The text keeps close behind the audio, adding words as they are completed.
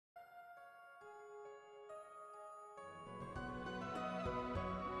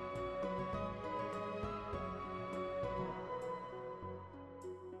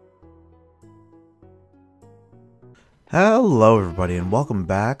Hello everybody and welcome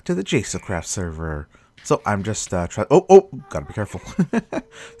back to the Jsocraft server. So I'm just gotta be careful.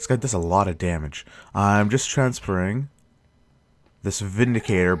 This guy does a lot of damage. I'm just transferring this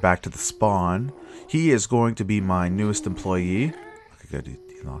Vindicator back to the spawn. He is going to be my newest employee. Okay, good,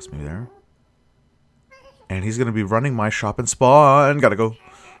 he lost me there. And he's gonna be running my shop and spawn. Gotta go.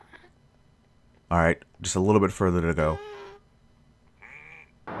 Alright, just a little bit further to go.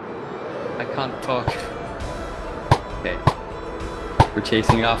 I can't talk. Okay. We're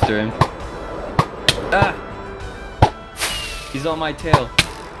chasing after him. Ah! He's on my tail.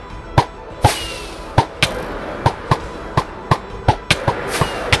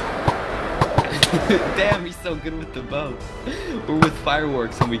 Damn, he's so good with the bow. We're with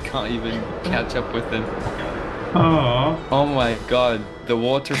fireworks and we can't even catch up with him. Oh. Oh my god, the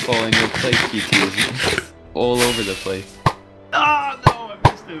waterfall in your place, PT, is all over the place. Ah, no, I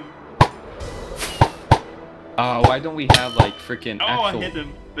missed him. Why don't we have like freaking actual... I hit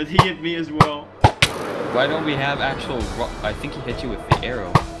him, but he hit me as well. Why don't we have actual I think he hit you with the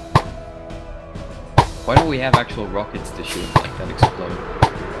arrow. Why don't we have actual rockets to shoot like that explode?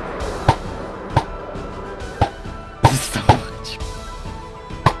 This is so much.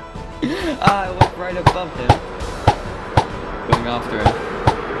 I went right above him. Going after him.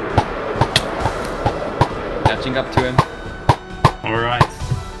 Catching up to him. Alright,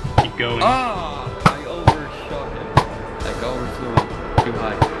 keep going. Ah! I overshot him. Like overflew him too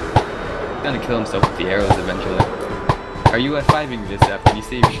high. He's gonna kill himself with the arrows eventually. Are you F5ing this after you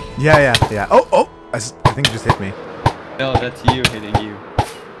see me? Yeah. Oh! I think he just hit me. No, that's you hitting you.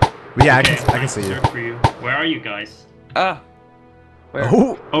 But yeah, Okay, I can see you. For you. Where are you guys? Ah! Where?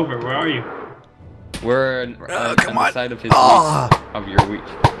 Oh! Over, where are you? We're on the side of his wheat, of your wheat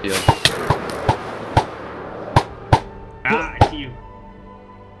field. Ah, I see you.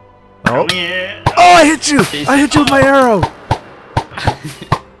 Oh! Come here. Oh! I hit you! I hit you with my arrow!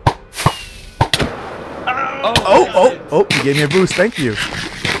 Oh! You gave me a boost. Thank you.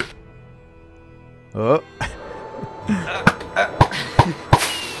 Oh!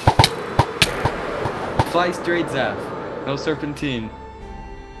 Fly straight, Zaf. No serpentine.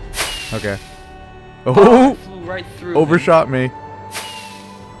 Okay. I Oh! flew right through. Overshot me.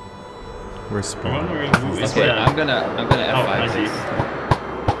 We're I'm spawned. wondering who is Okay, that? I'm gonna F5 I see. this.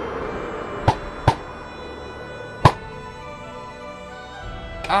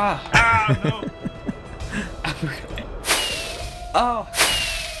 Ah! Ah, no. Oh!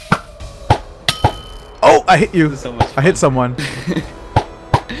 Oh! I hit you. This is so much I hit fun. someone.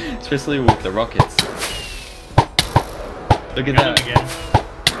 Especially with the rockets. Look at Got that. him again.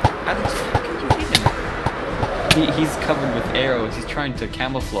 How could you hit him? He's covered with arrows. He's trying to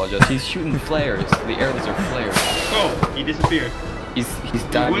camouflage us. He's shooting flares. The arrows are flares. Oh, he disappeared. He's He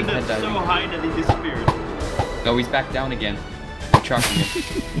diving, went head up diving. so high that he disappeared. No, he's back down again. I'm tracking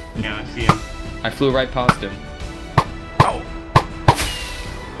him. Yeah, I see him. I flew right past him. Oh!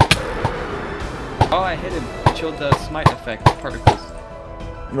 Oh, I hit him. It showed the smite effect, particles.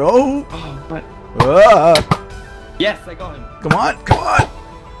 No! Oh, but... Ah! Yes, I got him. Come on! Come on!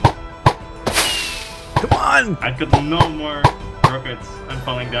 Come on! I've got no more rockets. I'm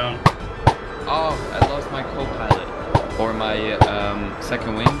falling down. Oh, I lost my co-pilot. Or my,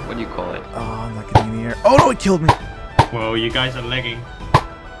 second wing. What do you call it? Oh, I'm not getting in the air. Oh no, it killed me! Whoa, you guys are lagging.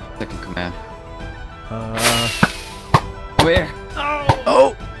 Second command. Where? Where? Oh!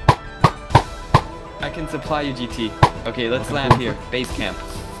 Oh! I can supply you, GT. Okay, let's land here. Base camp.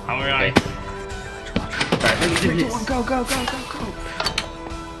 Alright. Okay. Alright, let's do this. Go, go, go, go, go.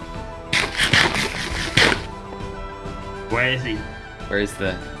 Where is he? Where is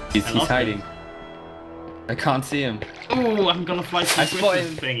the... He's lost hiding. him. I can't see him. Oh, I'm gonna fly I through spot this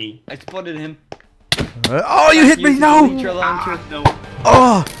him. thingy. I spotted him. Oh, you hit me! Uses a No! nitro launcher. Ah, no.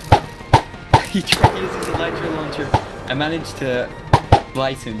 Oh! He tried to use a nitro launcher. I managed to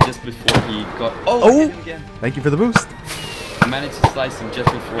slice him just before he got... Oh, I hit him again. Thank you for the boost. I managed to slice him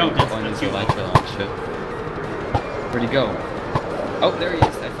just before Oh, he got on that's his you. nitro launcher. Where'd he go? Oh, there he is.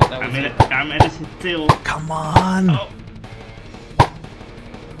 I thought that was it. I'm at his tail. Come on! Oh,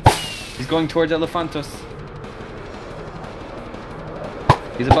 He's going towards Elephantos.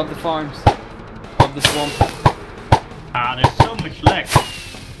 He's above the farms. Above the swamp. ah, there's so much lag.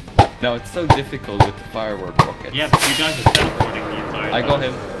 No, it's so difficult with the firework rockets. Yeah, but you guys are teleporting the entire I time. got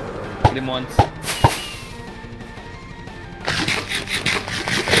him. Hit him once.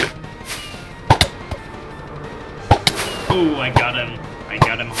 Oh, I got him. I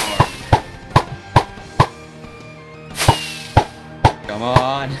got him hard. Come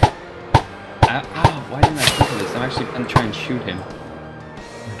on. Ow, why didn't I think of this? I'm actually gonna try and shoot him.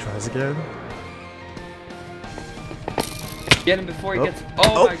 Tries again. Get him before he Oh. gets. Oh,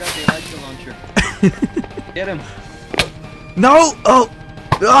 Oh. my god, the Elytra launcher. Get him. No! Oh!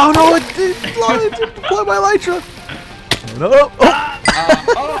 Oh no! It did deploy my elytra! No!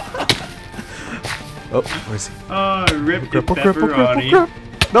 Oh! Oh, where's he? Oh, rip the Cripple, cripple, cripple, pepperoni.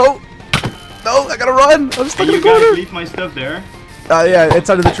 cripple. No! No, I gotta run! I'm stuck Can in you the guys corner! leave my stuff there? Yeah, it's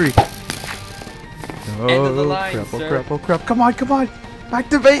under the tree. No, End of the line, cripple, sir. cripple, cripple. Come on, come on!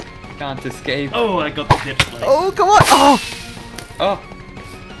 Activate! Can't escape. Oh, I got the dip plate. Oh, come on! Oh! Oh.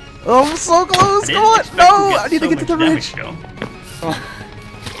 Oh, I'm so close! Come on! No! I need to get to the ridge! Oh.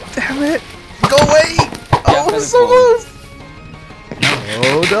 Damn it! Go away! Oh, I'm so close!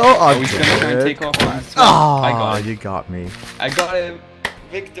 Oh no! Oh, I'm he's gonna try and dead. take off on this one. Oh, I got him. you got me. I got him.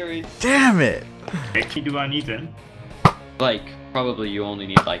 Victory. Damn it! Actually, do I need it? Like, probably you only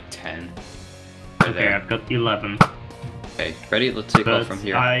need like 10. Right Okay, there. I've got 11. Okay, ready? Let's take But off from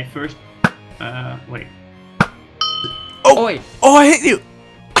here. I first... wait. Oh, wait. Oh, I hit you!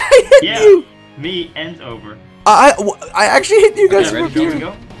 I hit Yeah, you! me and Over. I actually hit you guys Okay, from ready? Here we here.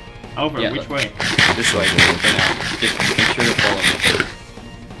 go. Over, Yeah, which look. way? This way. For now. Just make sure to follow me.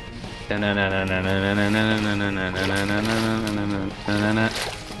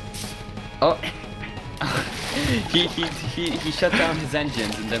 Oh. he shut down his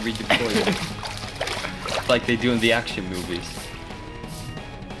engines and then redeployed them. Like they do in the action movies.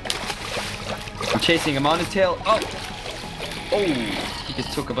 I'm chasing him on his tail. Oh! Oh! He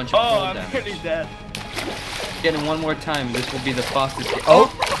just took a bunch of fall damage. dead. Get him one more time. This will be the fastest.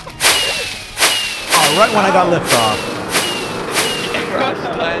 Oh! Oh, right when I got lift off.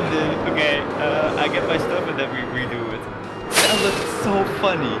 Crash landed. Okay, I get my stuff and then we redo it. That looks so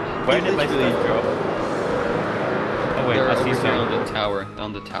funny. Where He did my literally- stuff drop? Oh wait, They're I see over here on some. the tower.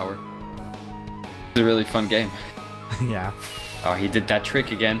 On the tower. It's a really fun game. Yeah. Oh, he did that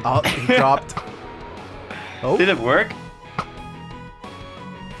trick again. Oh, he dropped. Oh, Did it work?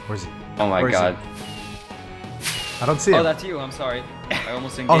 where's he? Oh my where is god. I don't see Oh, him. that's you. I'm sorry. I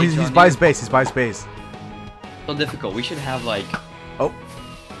almost engaged Oh, he's on by you. his base. He's by his base. So difficult. We should have like Oh.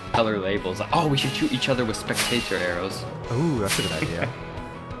 color labels. Like, oh, we should shoot each other with spectator arrows. Ooh, that's a good idea.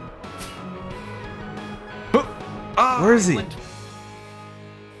 Oh, Where is he?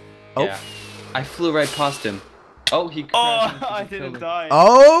 Oh. Yeah. I flew right past him. Oh, he crashed into the pillar. die.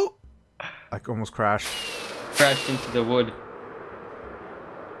 Oh! I almost crashed. Crashed into the wood.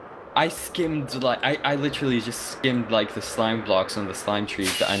 I skimmed like I literally just skimmed like the slime blocks on the slime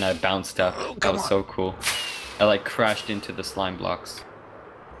trees and I bounced up. That was so cool. I like crashed into the slime blocks.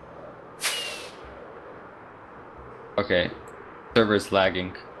 Okay. Server's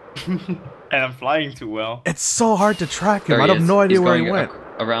lagging. And I'm flying too well. It's so hard to track him. There I he have is. no idea He's where he going went.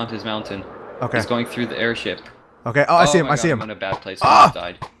 around his mountain. Okay. He's going through the airship. Okay. Oh, I see him. my I see God, him. I'm in a bad place. Ah! I almost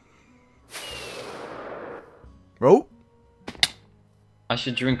died. Oh. I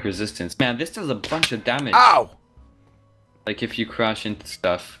should drink resistance. Man, this does a bunch of damage. Ow! Like if you crash into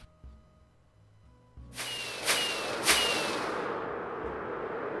stuff.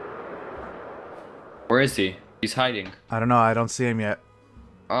 Where is he? He's hiding. I don't know. I don't see him yet.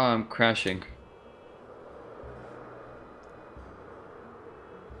 Oh, I'm crashing.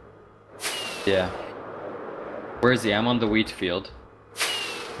 Yeah. Where is he? I'm on the wheat field.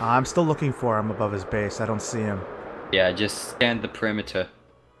 I'm still looking for him above his base. I don't see him. Yeah, just scan the perimeter.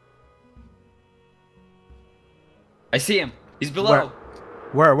 I see him. He's below.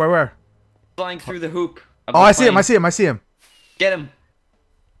 Where? Flying through the hoop. of Oh, the I see him. plane. I see him. I see him. Get him.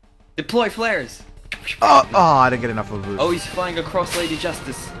 Deploy flares. Oh, I didn't get enough of a boost. Oh, he's flying across Lady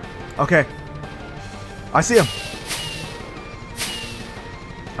Justice. Okay. I see him.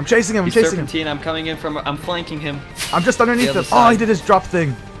 I'm chasing him. I'm He's chasing him. serpentine. I'm coming in from. I'm flanking him. I'm just underneath other him. Oh, he side. did his drop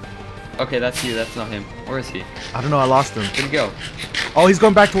thing. Okay, that's you. That's not him. Where is he? I don't know. I lost him. Where'd he go? Oh, he's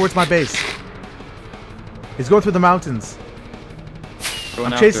going back towards my base. He's going through the mountains. Going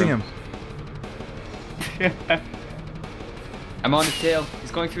I'm after chasing him. I'm on his tail.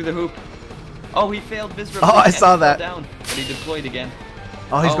 He's going through the hoop. Oh, he failed miserably. Oh, I and saw he fell that. Down, but he deployed again.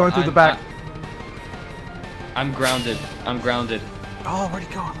 Oh, he's going through the back. I'm grounded. I'm grounded. Oh, where'd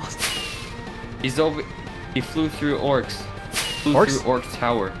he go? I lost him. He's over. He flew through orcs. Flew Orcs? through Orc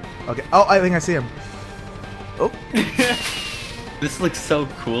Tower. Okay. Oh, I think I see him. Oh. This looks so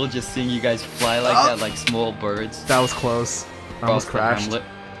cool, just seeing you guys fly like that, like small birds. That was close. I almost across the crashed. hamlet.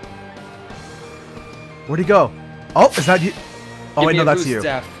 Where'd he go? Oh, is that you? Oh, Give wait, me no, a that's boost, you.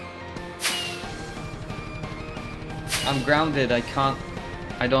 Zeph. I'm grounded. I can't.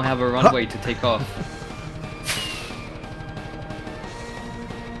 I don't have a runway to take off.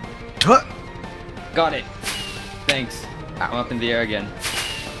 Huh. Got it. Thanks. I'm up in the air again.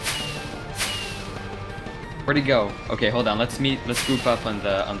 Where'd he go? Okay, hold on. Let's group up on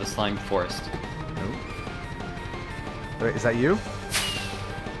the slime forest. Nope. Wait, is that you?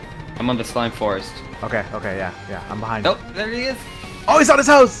 I'm on the slime forest. Okay, yeah. I'm behind Oh, you. there he is! Oh, he's on his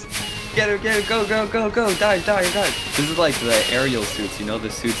house! Get her, go, dive. This is like the aerial suits, you know, the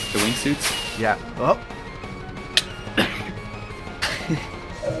suits, the wingsuits? Yeah. Oh.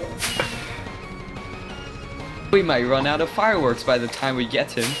 We might run out of fireworks by the time we get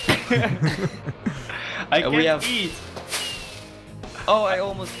him. I can't eat. Oh, I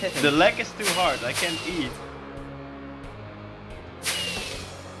almost hit him. The leg is too hard. I can't eat.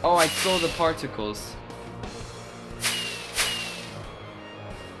 Oh, I saw the particles.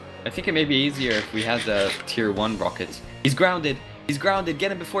 I think it may be easier if we had the tier 1 rockets. He's grounded. He's grounded.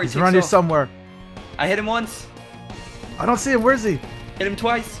 Get him before he takes off. He's around here somewhere. I hit him once. I don't see him. Where is he? Hit him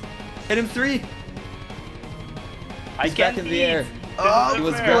twice. Hit him 3. I He's can't back in eat. the air. Oh, he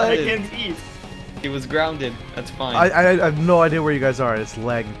was I grounded. can't eat. He was grounded. That's fine. I have no idea where you guys are. It's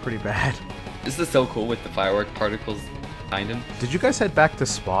lagging pretty bad. This is so cool with the firework particles behind him. Did you guys head back to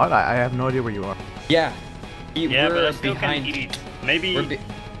spawn? I have no idea where you are. Yeah. Yeah, but I we're still behind. can't eat. Maybe.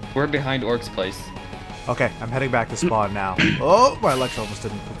 We're behind Orc's place. Okay, I'm heading back to spawn now. Oh, my Alexa almost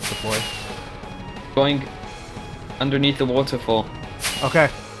didn't deploy. Going underneath the waterfall. Okay.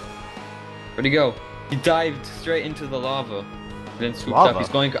 Where'd he go? He dived straight into the lava. Then swooped Lava? up. He's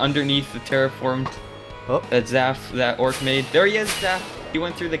going underneath the terraformed Oh. that Orc made. There he is, Zaf. He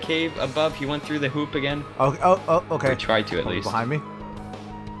went through the cave above. He went through the hoop again. Okay. Or tried to at least. Behind me.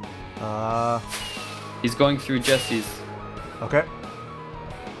 He's going through Jesse's Okay.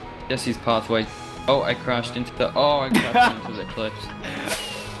 pathway. Oh, I crashed into the. Oh, I crashed into the cliffs.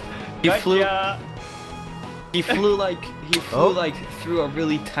 He flew. Gotcha. He flew like Oh. like through a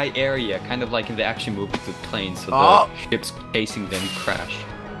really tight area, kind of like in the action movies with planes. So Oh. the ships chasing them crash.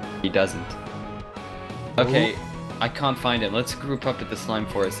 He doesn't. Okay, I can't find him. Let's group up at the slime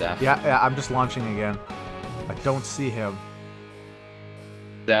forest, Zaf. Yeah, I'm just launching again. I don't see him.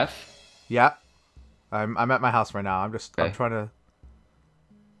 Zaf. Yeah. I'm at my house right now. I'm Okay. trying to.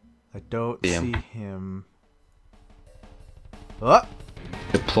 I don't See him. see him. Oh!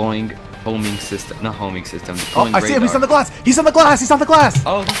 Deploying homing system. Not homing system. Oh, Deploying I see him. He's radar. on the glass. He's on the glass. He's on the glass.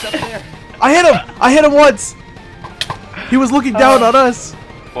 Oh, he's up there. I hit him. I hit him once. He was looking down on us.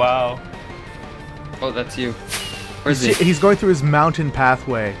 Wow. Oh, that's you. Where's he? He's going through his mountain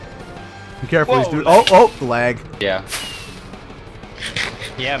pathway. Be careful. Whoa, He's doing. lag. Oh, lag. Yeah.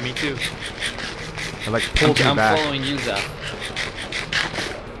 Yeah, me too. I like pulled you I'm back. following you, Zaf.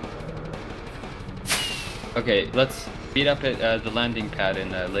 Okay, let's meet up at the landing pad in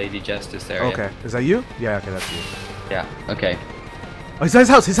Lady Justice area. Okay. Is that you? Yeah. Okay, that's you. Yeah. Okay. Oh, he's at his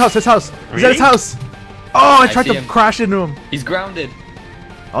house. His house. His house. He's at Really? his house. Oh, I tried see to him. crash into him. He's grounded.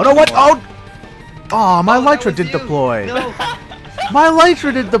 Oh no! What? Oh. Oh, my Oh, that Elytra was didn't you. deploy. No. My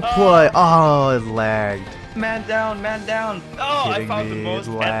Elytra didn't deploy. Oh, it lagged. Man down, man down. Oh, I Kidding found the me, most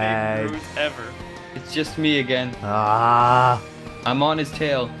it's lag. epic route ever. It's just me again. Ah. I'm on his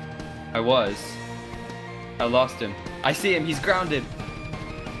tail. I was. I lost him. I see him. He's grounded.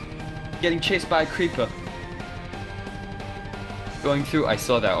 Getting chased by a creeper. Going through. I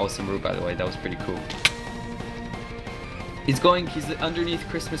saw that awesome route, by the way. That was pretty cool. He's underneath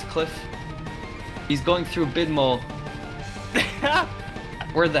Christmas Cliff. He's going through Bidmole.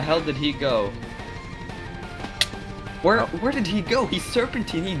 Where the hell did he go? Where did he go? He's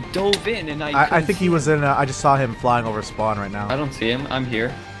serpentine. He dove in, and I I think he was in. I just saw him flying over spawn right now. I don't see him. I'm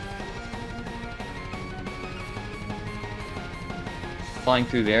here. Flying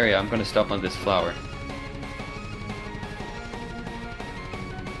through the area. I'm gonna stop on this flower.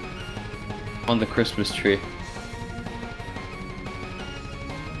 On the Christmas tree.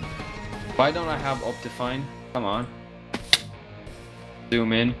 Why don't I have Optifine? Come on.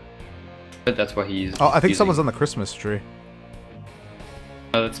 Zoom in. But that's what he's. Oh, I think using. someone's on the Christmas tree.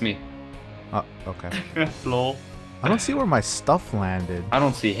 Oh, that's me. Oh, okay. Lol. I don't see where my stuff landed. I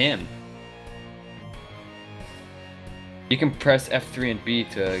don't see him. You can press F3 and B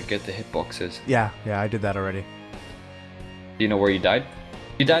to get the hitboxes. Yeah, I did that already. Do you know where you died?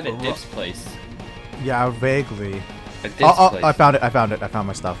 You died at Div's place. Yeah, vaguely. At Div's place. I found it. I found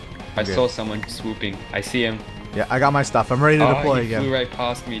my stuff. I Good. saw someone swooping. I see him. Yeah, I got my stuff. I'm ready to deploy he again. flew right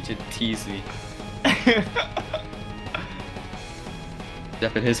past me to tease me.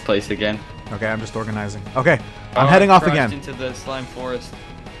 Up at his place again. Okay, I'm just organizing. Okay, Oh, I'm heading I off crashed again. into the slime forest.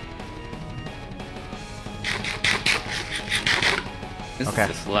 This Okay. is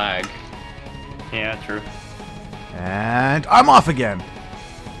just lag. Yeah, true. And I'm off again.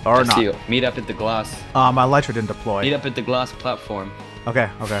 Or I see not. you. Meet up at the glass. My Elytra didn't Meet deploy. up at the glass platform. Okay.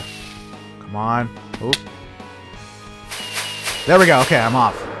 Come on. Oop. There we go. Okay, I'm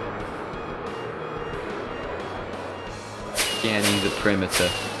off. Scanning the perimeter.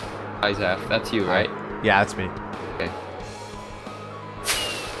 Isaac, that's you, right? Yeah, that's me. Okay.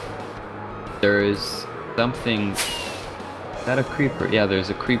 There is something. Is that a creeper? Yeah, there's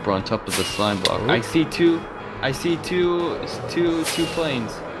a creeper on top of the slime block. Ooh. I see two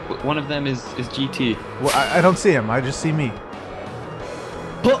planes. One of them is GT. Well, I don't see him. I just see me.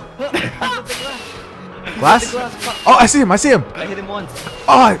 Glass? Oh, I see him. I see him. I hit him once.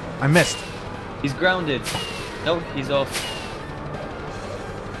 Oh, I missed. He's grounded. No, he's off.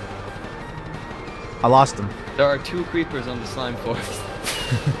 I lost him. There are 2 creepers on the slime forest.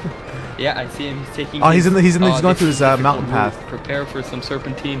 Yeah, I see him. He's taking. Oh, he's going through his difficult mountain route. path. Prepare for some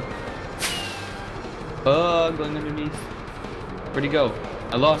serpentine. Oh, going underneath. Where'd he go?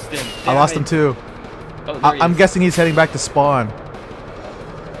 I lost him. I lost him too. Oh, there he I'm is. guessing he's heading back to spawn.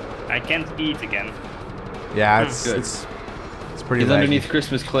 I can't eat again. Yeah, it's Good. it's pretty. He's laggy. underneath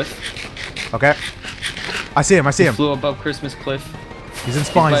Christmas Cliff. Okay. I see him. I see him. Flew above Christmas Cliff. He's in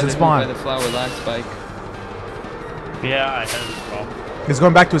spawn. He's in By spawn. the flower lag spike. Yeah, I had it as well. He's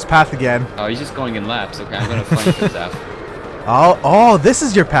going back to his path again. Oh, he's just going in laps. Okay, I'm gonna flank his ass. Oh, this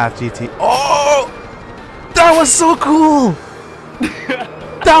is your path, GT. Oh, that was so cool.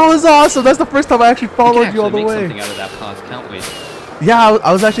 That was awesome. That's the first time I actually We followed can you all actually the make way. something out of that path, can't we? Yeah,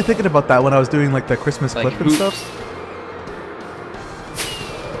 I was actually thinking about that when I was doing like the Christmas Like clip and hoops. stuff.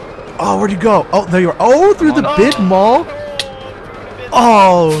 Oh, where'd you go? Oh, there you are. Oh, through the big mall.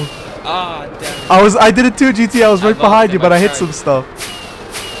 Oh, Ah, damn it. I did it too, GT. I was right bumped behind you, him, but I I hit tried. some stuff.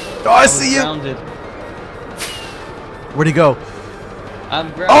 Oh, I was see you. grounded. Where'd he go?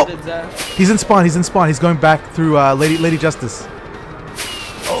 I'm grounded, Zach. He's in spawn. He's in spawn. He's going back through Lady Justice.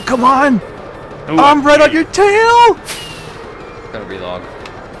 Oh, come on! Ooh, I'm right on your tail. Gotta relog.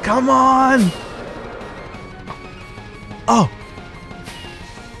 Come on! Oh.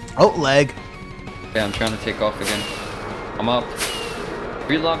 Oh, leg. Yeah, I'm trying to take off again. I'm up.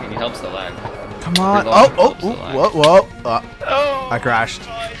 Relogging helps the lag. Come on. Reloading Oh, helps the lag. whoa. Oh, I crashed.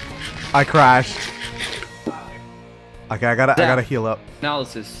 I crashed. Okay, I gotta heal up.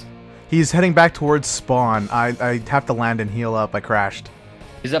 Analysis. He's heading back towards spawn. I have to land and heal up. I crashed.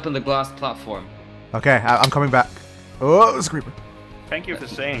 He's up on the glass platform. Okay, I'm coming back. Oh, it's a creeper. thank you for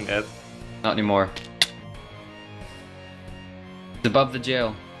saying that. Not anymore. It's above the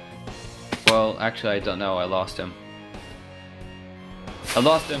jail. Well, actually, I don't know. I lost him. I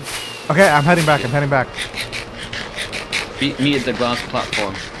lost him. Okay, I'm heading back. I'm heading back. Beat me at the glass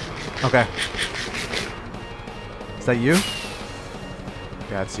platform. Okay. Is that you?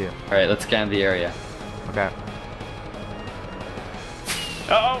 Yeah, it's you. Alright, let's scan the area. Okay.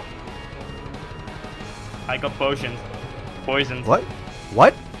 Uh oh! I got poisoned. Poisoned. What?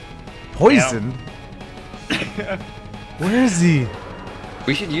 What? Poisoned? Where is he?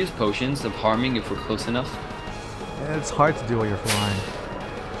 We should use potions of harming if we're close enough. Yeah, it's hard to do while you're flying.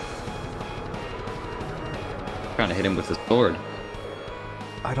 Trying to hit him with a sword.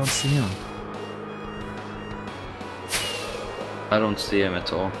 I don't see him. I don't see him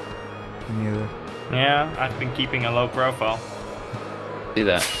at all. Me neither. Yeah, I've been keeping a low profile. See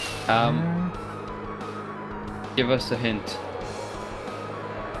that? Give us a hint.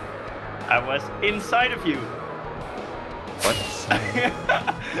 I was inside of you. What?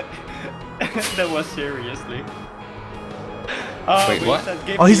 That was seriously. Wait, what?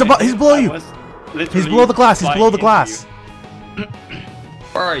 Oh, he's below you. He's below the glass. He's below the glass.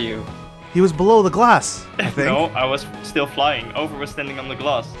 Where are you? He was below the glass, I think. No, I was still flying. Over was standing on the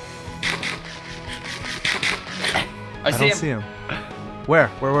glass. I I see don't him. see him. Where?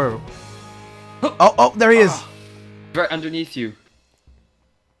 Oh, there he is. Right underneath you.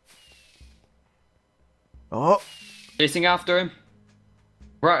 Oh, Chasing after him.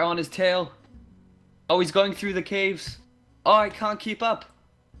 Right on his tail. Oh, he's going through the caves. Oh, I can't keep up.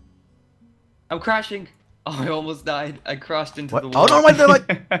 I'm crashing. Oh, I almost died. I crashed into what? the Oh wall. no, my.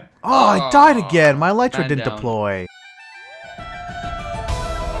 Oh, I died again. My elytra Man didn't down. deploy.